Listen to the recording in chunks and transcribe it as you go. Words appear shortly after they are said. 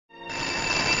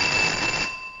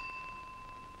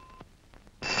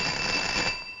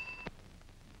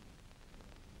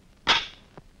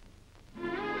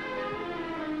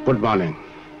Good morning.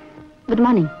 Good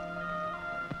morning.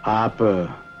 आप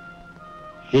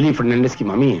lily Fernandes की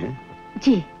mummy हैं?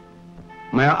 जी।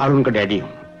 मैं अरुण का डैडी हूँ।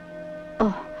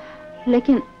 ओह,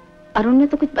 लेकिन अरुण ने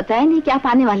तो कुछ बताया नहीं कि आप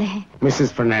आने वाले हैं।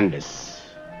 मिसेस फर्नांडिस,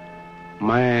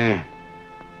 मैं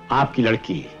आपकी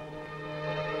लड़की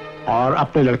और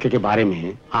अपने लड़के के बारे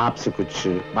में आपसे कुछ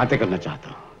बातें करना चाहता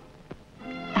हूँ।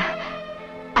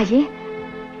 आइए,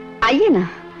 आइए ना।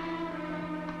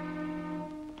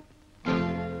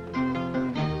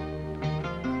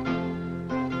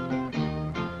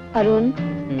 अरुण,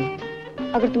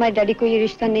 अगर तुम्हारे डैडी को ये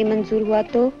रिश्ता नहीं मंजूर हुआ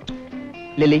तो?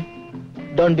 Lily,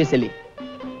 don't be silly.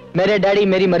 मेरे डैडी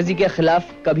मेरी मर्जी के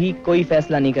खिलाफ कभी कोई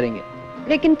फैसला नहीं करेंगे।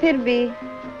 लेकिन फिर भी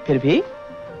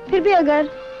अगर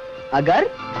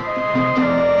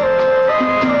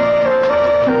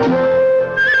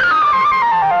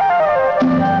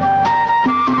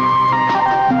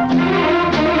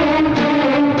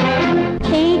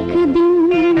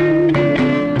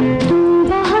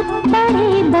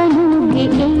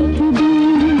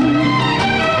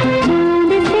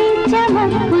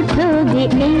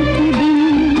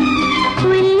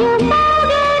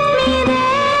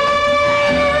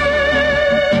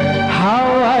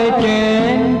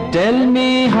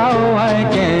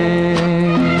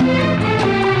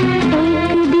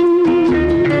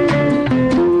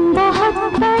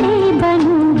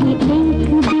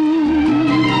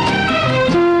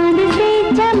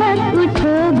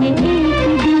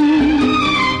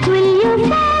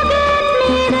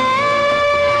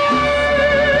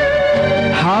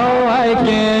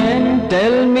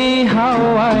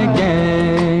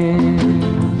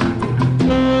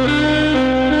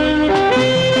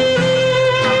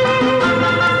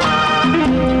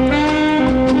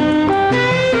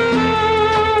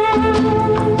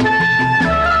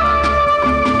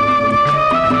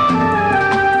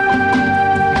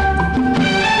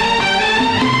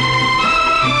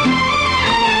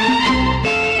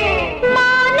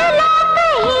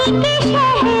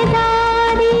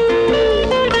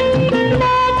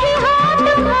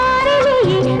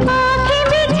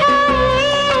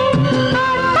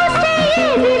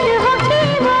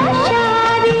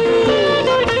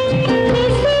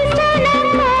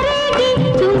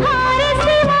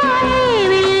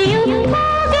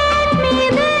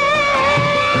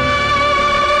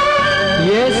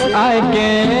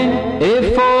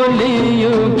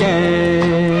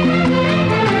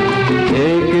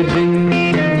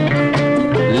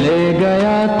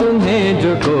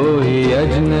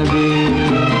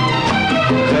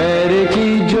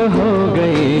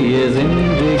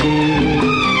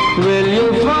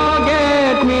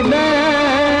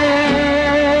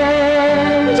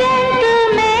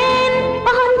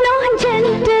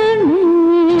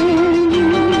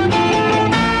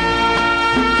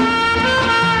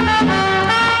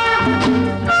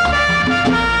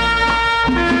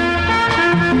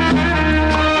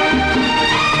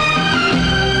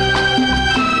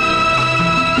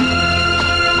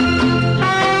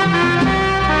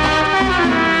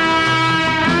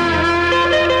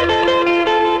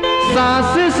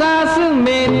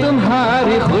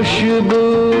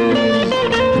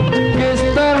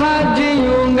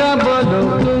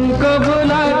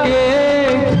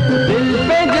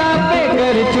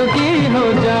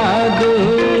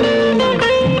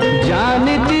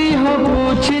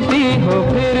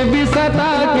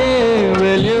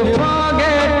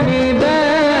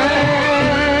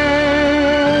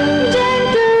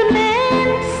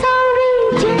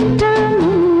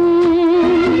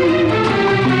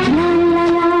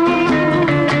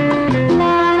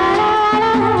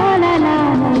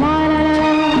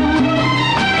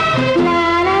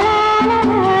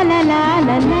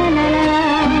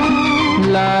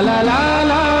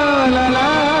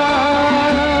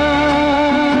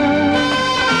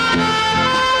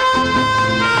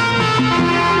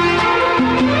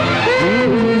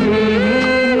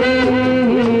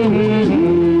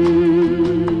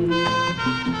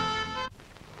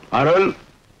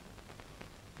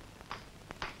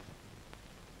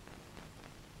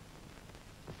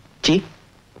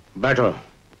बैठो,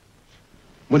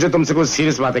 मुझे तुमसे कुछ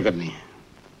सीरियस बातें करनी है।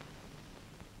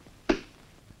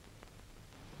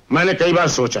 मैंने कई बार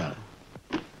सोचा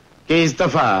कि इस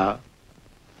दफा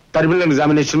टर्मिनल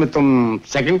एग्जामिनेशन में तुम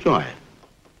सेकंड क्यों आए?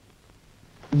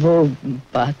 वो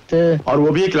बात, और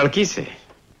वो भी एक लड़की से,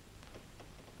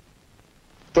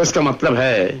 तो इसका मतलब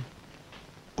है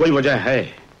कोई वजह है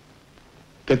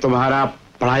कि तुम्हारा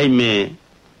पढ़ाई में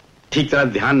ठीक तरह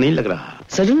ध्यान नहीं लग रहा।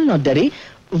 सडनली नॉट डैडी,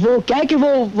 वो क्या है कि वो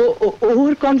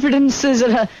ओवर कॉन्फिडेंस से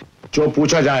जरा। जो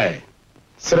पूछा जाए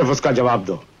सिर्फ उसका जवाब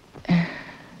दो।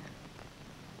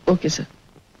 Okay sir.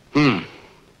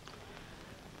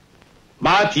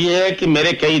 बात यह है कि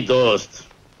मेरे कई दोस्त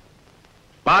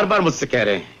बार बार मुझसे कह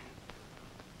रहे हैं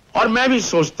और मैं भी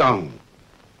सोचता हूं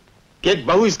कि एक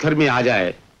बहू इस घर में आ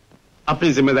जाए,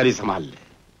 अपनी जिम्मेदारी संभाल ले।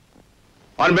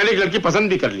 और मैंने एक लड़की पसंद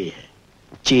भी कर ली है।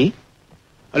 जी?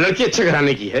 लड़की अच्छे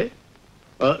घराने की है,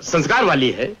 संस्कार वाली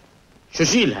है,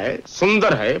 सुशील है,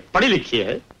 सुंदर है, पढ़ी लिखी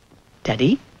है।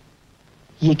 डैडी,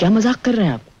 ये क्या मजाक कर रहे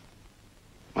हैं आप?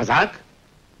 मजाक?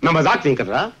 मैं मजाक नहीं कर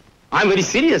रहा। I am very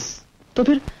serious. तो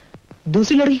फिर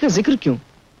दूसरी लड़की का जिक्र क्यों?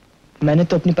 मैंने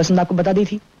तो अपनी पसंद आपको बता दी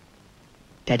थी।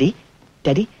 डैडी,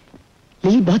 डैडी,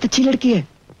 लिली बहुत अच्छी लड़की है।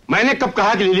 मैंने कब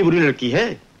कहा कि लिली बुरी लड़की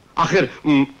है? आखिर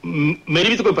मेरी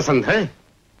भी तो कोई पसंद है।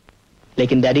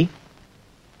 लेकिन डैडी,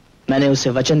 मैंने उसे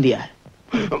वचन दिया है।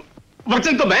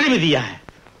 वचन तो मैंने भी दिया है।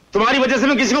 तुम्हारी वजह से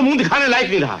मैं किसी को मुंह दिखाने लायक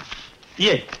नहीं रहा।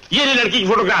 ये लड़की की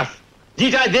फोटोग्राफ,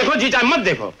 जी चाहे देखो, जी चाहे मत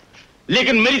देखो,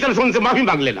 लेकिन मेरी तरफ से उनसे माफी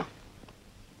मांग लेना।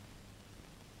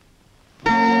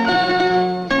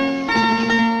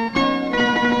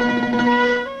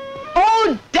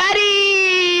 Oh, Daddy!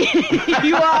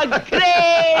 You are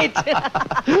great!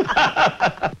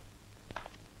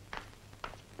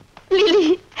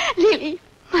 Lily, lily,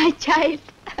 my child.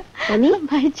 Mummy,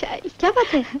 my child. क्या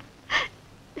बात है?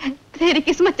 तेरी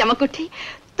किस्मत चमक उठी,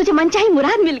 तुझे मनचाही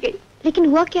मुराद मिल गई। लेकिन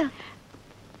हुआ क्या?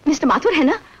 मिस्टर माथुर है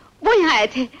ना, वो यहाँ आए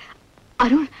थे।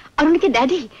 अरुण के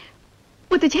डैडी,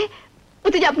 वो तुझे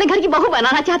अपने घर की बहू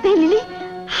बनाना चाहते हैं लिली।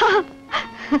 हाँ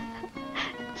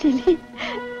लिली,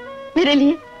 मेरे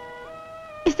लिए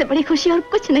इससे बड़ी खुशी और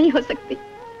कुछ नहीं हो सकती,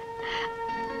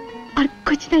 और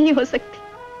कुछ नहीं हो सकती।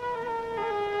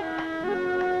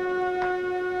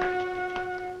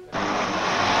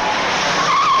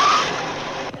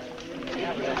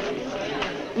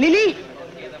 लिली,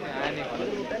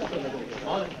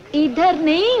 इधर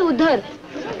नहीं उधर।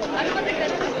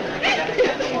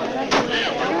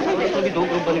 दो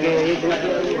ग्रुप बन गए।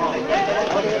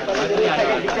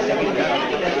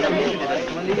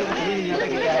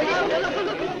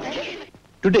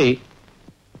 Today,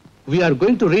 we are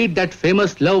going to read that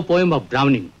famous love poem of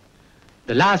Browning,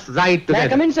 The Last Ride Together. May I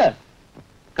come in, sir?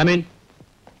 Come in.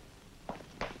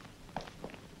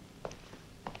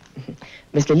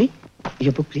 Miss Lily,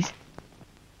 your book, please.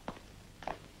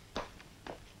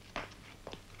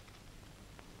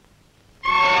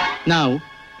 Now,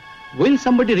 will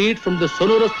somebody read from the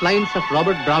sonorous lines of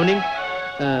Robert Browning?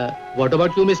 What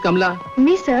about you, Miss Kamala?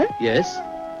 Me, sir? Yes.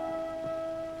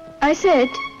 I said,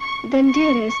 then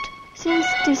dearest, since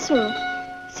 'tis so,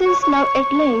 since now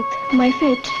at length my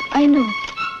fate I know,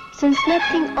 since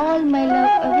nothing all my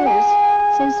love avails,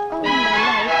 since all my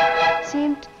life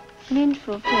seemed meant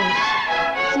for force,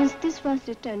 since this was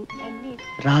written and need.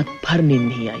 रात भर नींद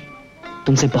नहीं आई।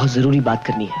 तुमसे बहुत जरूरी बात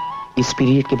करनी है। इस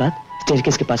पीरियड के बाद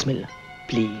स्टेयरकेस के पास मिलना,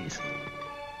 प्लीज।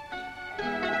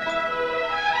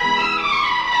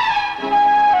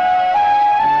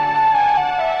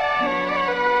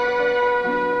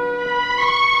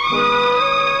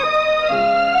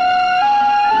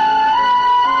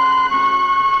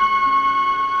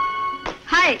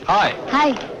 हाय।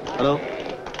 हाय। हेलो।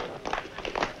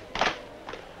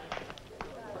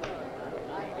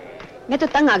 मैं तो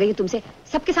तंग आ गई हूँ तुमसे।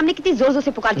 सबके सामने कितनी जोर जोर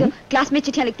से पुकारते हो, क्लास में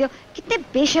चिट्ठियां लिखते हो, कितने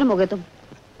बेशर्म हो गए तुम।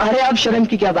 अरे आप शर्म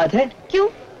की क्या बात है? क्यों?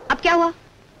 अब क्या हुआ?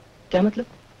 क्या मतलब?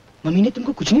 मम्मी ने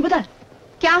तुमको कुछ नहीं बताया?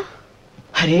 क्या?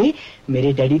 अरे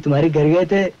मेरे डैडी तुम्हारे घर गए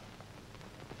थे।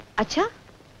 अच्छा?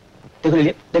 देखो लिली,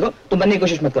 देखो तुम बनने की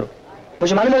कोशिश मत करो।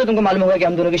 मुझे मालूम है कि तुमको मालूम होगा कि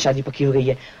हम दोनों की शादी पक्की हो गई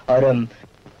है, और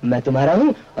मैं तुम्हारा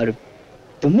हूँ और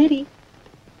तुम मेरी।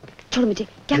 छोड़ो मुझे,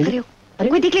 क्या कर रहे हो? अरे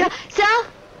कोई देख लेगा। सर,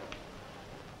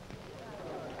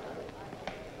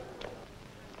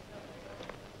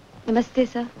 नमस्ते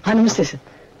सर। हाँ नमस्ते सर।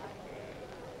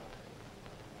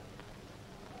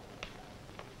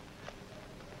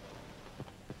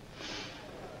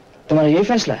 तुम्हारा यही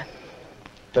फैसला है?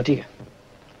 तो ठीक है,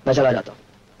 मैं चला जाता हूँ।